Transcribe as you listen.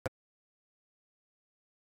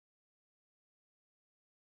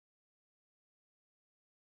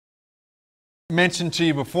mentioned to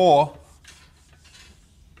you before,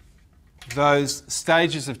 those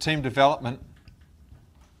stages of team development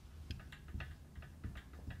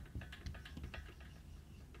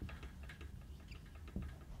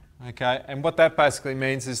okay, and what that basically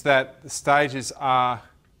means is that the stages are,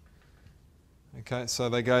 okay, so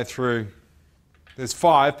they go through, there's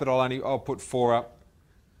 5, but I'll put 4 up.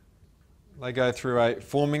 They go through a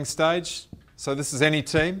forming stage. So this is any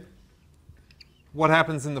team. What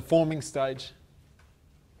happens in the forming stage?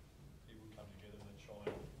 People come together and try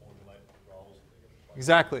and formulate the roles that they're going to play.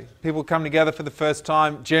 Exactly. People come together for the first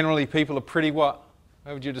time. Generally, people are pretty what?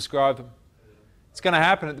 How would you describe them? It's going to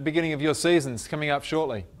happen at the beginning of your seasons, coming up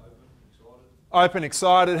shortly. Open,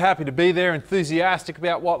 excited, happy to be there, enthusiastic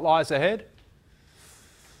about what lies ahead.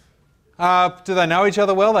 Do they know each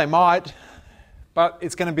other well? They might, but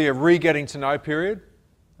it's going to be a re-getting to know period.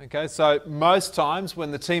 Okay, so most times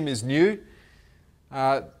when the team is new,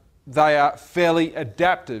 they are fairly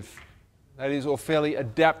adaptive, that is, or fairly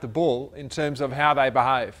adaptable in terms of how they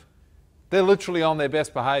behave. They're literally on their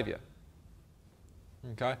best behaviour.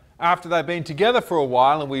 Okay, after they've been together for a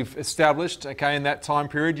while and we've established, okay, in that time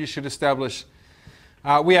period you should establish,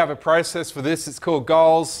 we have a process for this, it's called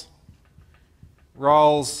goals,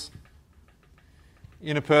 roles,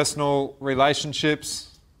 interpersonal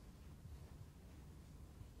relationships,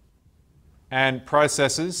 and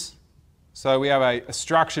processes. So we have a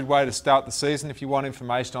structured way to start the season. If you want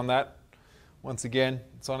information on that, once again,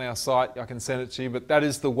 it's on our site, I can send it to you, but that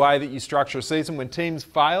is the way that you structure a season. When teams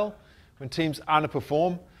fail, when teams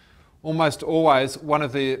underperform, almost always one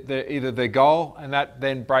of either their goal, and that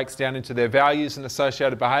then breaks down into their values and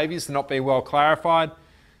associated behaviours, they're not being well clarified,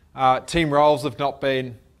 team roles have not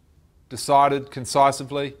been decided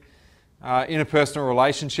concisively, interpersonal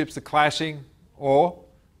relationships are clashing, or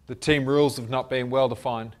the team rules have not been well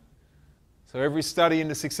defined. So every study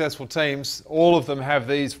into successful teams, all of them have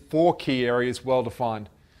these 4 key areas well defined.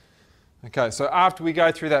 Okay, so after we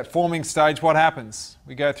go through that forming stage, what happens?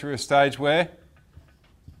 We go through a stage where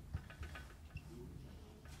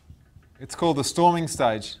it's called the storming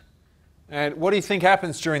stage. And what do you think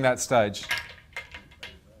happens during that stage?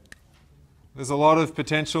 There's a lot of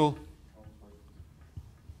potential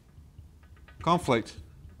conflict.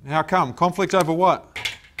 How come? Conflict over what?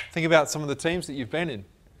 Think about some of the teams that you've been in.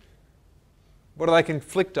 What do they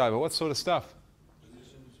conflict over? What sort of stuff?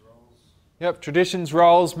 Traditions, roles. Yep, traditions,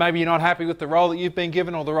 roles. Maybe you're not happy with the role that you've been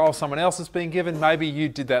given or the role someone else has been given. Maybe you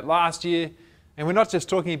did that last year. And we're not just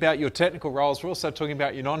talking about your technical roles, we're also talking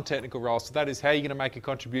about your non-technical roles. So that is how you're going to make a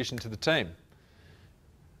contribution to the team.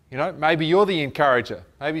 You know, maybe you're the encourager.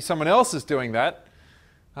 Maybe someone else is doing that.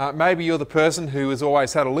 Maybe you're the person who has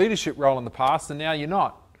always had a leadership role in the past and now you're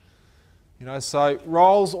not. You know, so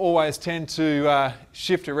roles always tend to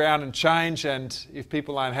shift around and change, and if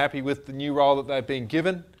people aren't happy with the new role that they've been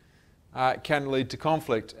given, it can lead to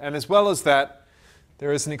conflict. And as well as that,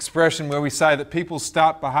 there is an expression where we say that people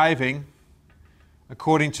start behaving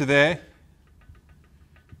according to their,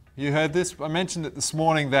 you heard this? I mentioned it this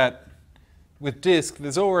morning that with DISC,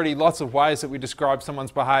 there's already lots of ways that we describe someone's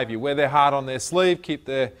behaviour. Wear their heart on their sleeve, keep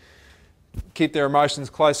their emotions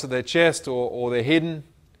close to their chest, or they're hidden.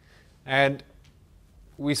 And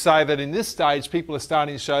we say that in this stage, people are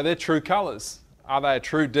starting to show their true colours. Are they a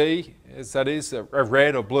true D, as that is, a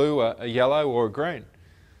red or blue, a yellow or a green?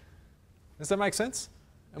 Does that make sense?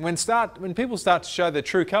 And when people start to show their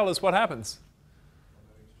true colours, what happens?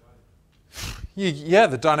 Yeah,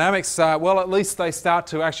 the dynamics, well, at least they start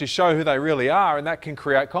to actually show who they really are, and that can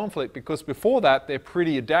create conflict, because before that, they're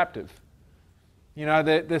pretty adaptive. You know,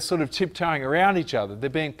 they're sort of tiptoeing around each other. They're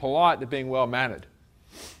being polite, they're being well-mannered.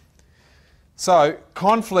 So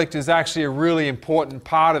conflict is actually a really important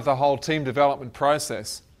part of the whole team development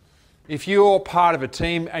process. If you're part of a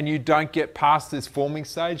team and you don't get past this forming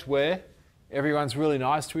stage where everyone's really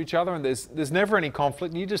nice to each other and there's never any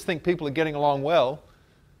conflict and you just think people are getting along well,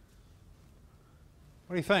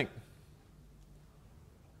 what do you think?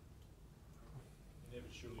 You never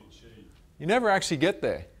truly achieve. You never actually get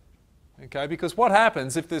there. Okay, because what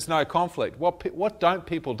happens if there's no conflict? What don't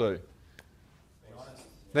people do?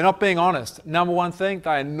 They're not being honest. Number one thing,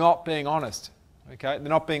 they are not being honest. Okay, they're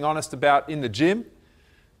not being honest about in the gym.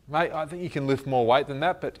 Mate, I think you can lift more weight than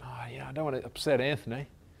that, but yeah, I don't want to upset Anthony.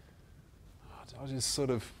 I'll just sort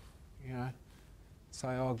of, you know, say,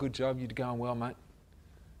 oh, good job, you're going well, mate.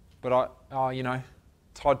 But you know,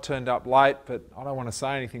 Todd turned up late, but I don't want to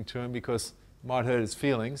say anything to him because it might hurt his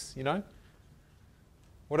feelings, you know.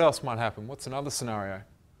 What else might happen? What's another scenario?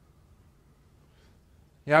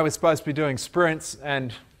 You know, we're supposed to be doing sprints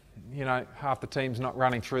and, you know, half the team's not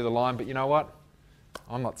running through the line, but you know what?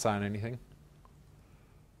 I'm not saying anything.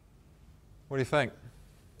 What do you think?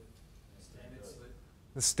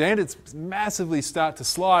 The standards massively start to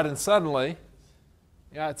slide, and suddenly,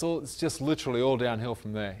 yeah, it's just literally all downhill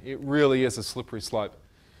from there. It really is a slippery slope.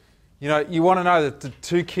 You know, you want to know that the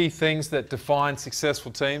two key things that define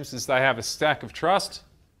successful teams is they have a stack of trust,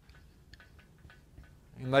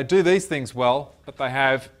 and they do these things well, but they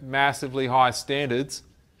have massively high standards,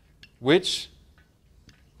 which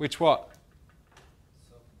what?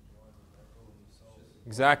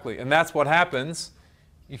 Exactly, and that's what happens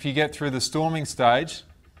if you get through the storming stage.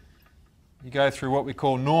 You go through what we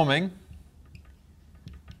call norming,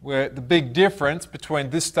 where the big difference between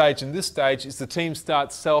this stage and this stage is the team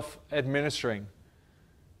starts self-administering,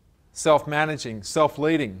 self-managing,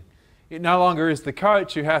 self-leading. It no longer is the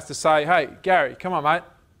coach who has to say, hey, Gary, come on, mate,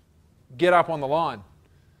 get up on the line.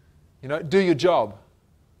 You know, do your job.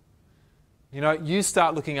 You know, you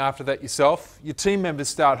start looking after that yourself. Your team members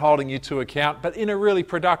start holding you to account, but in a really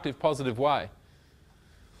productive, positive way.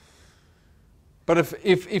 But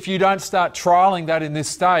if you don't start trialling that in this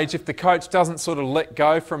stage, if the coach doesn't sort of let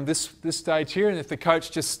go from this stage here, and if the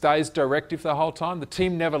coach just stays directive the whole time, the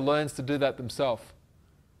team never learns to do that themselves.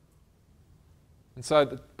 And so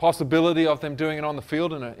the possibility of them doing it on the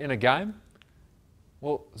field in a game,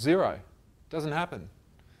 well, zero. Doesn't happen.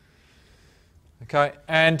 Okay,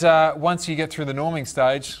 and once you get through the norming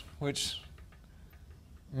stage, which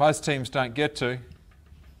most teams don't get to,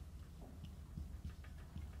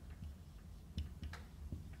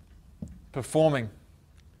 the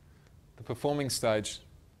performing stage.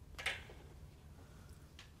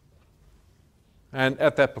 And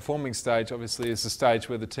at that performing stage, obviously, is the stage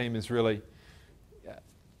where the team is really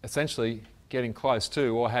essentially getting close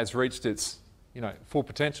to or has reached its, full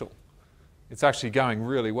potential. It's actually going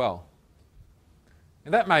really well.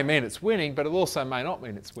 And that may mean it's winning, but it also may not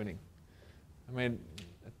mean it's winning. I mean,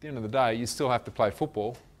 at the end of the day, you still have to play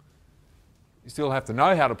football. You still have to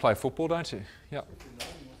know how to play football, don't you? Yep.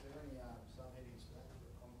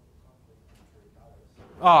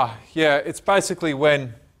 Oh, yeah, it's basically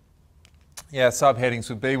when, subheadings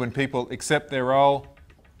would be when people accept their role,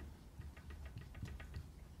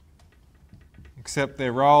 accept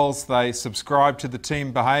their roles, they subscribe to the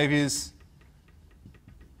team behaviours,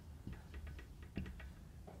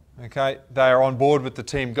 okay, they are on board with the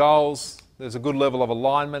team goals, there's a good level of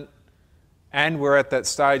alignment, and we're at that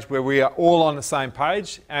stage where we are all on the same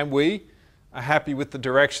page and we are happy with the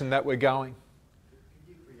direction that we're going.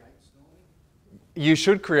 You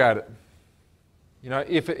should create it. You know,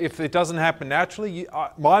 if it doesn't happen naturally,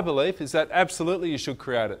 my belief is that absolutely you should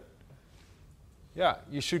create it. Yeah,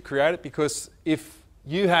 you should create it, because if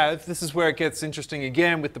you have, this is where it gets interesting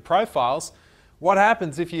again with the profiles, what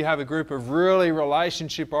happens if you have a group of really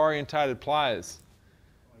relationship-orientated players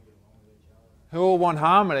who all want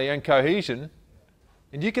harmony and cohesion,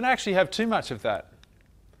 and you can actually have too much of that.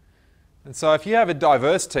 And so if you have a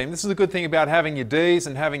diverse team, this is a good thing about having your Ds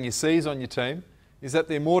and having your Cs on your team, is that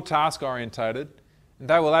they're more task orientated, and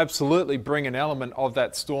they will absolutely bring an element of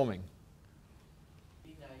that storming.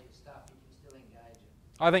 You know your stuff, you can still engage it.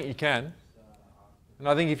 I think you can. And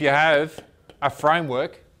I think if you have a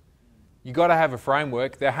framework, you've got to have a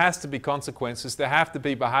framework. There has to be consequences. There have to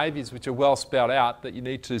be behaviours which are well spelled out that you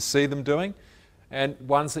need to see them doing, and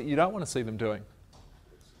ones that you don't want to see them doing.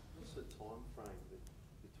 What's the time frame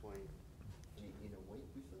between in a week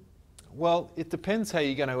with them? Well, it depends how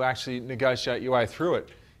you're going to actually negotiate your way through it.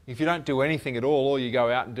 If you don't do anything at all you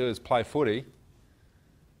go out and do is play footy,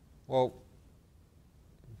 well,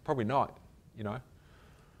 probably not, And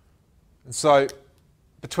so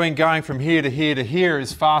between going from here to here to here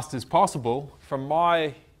as fast as possible, from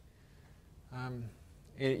my,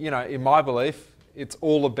 in my belief, it's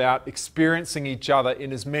all about experiencing each other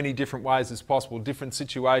in as many different ways as possible, different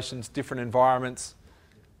situations, different environments.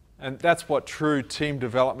 And that's what true team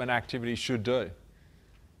development activities should do,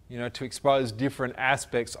 to expose different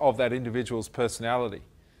aspects of that individual's personality,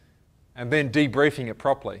 and then debriefing it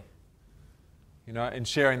properly, and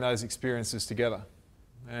sharing those experiences together.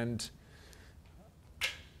 And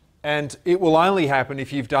it will only happen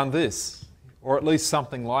if you've done this, or at least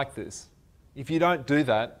something like this. If you don't do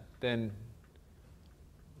that, then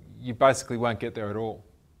you basically won't get there at all.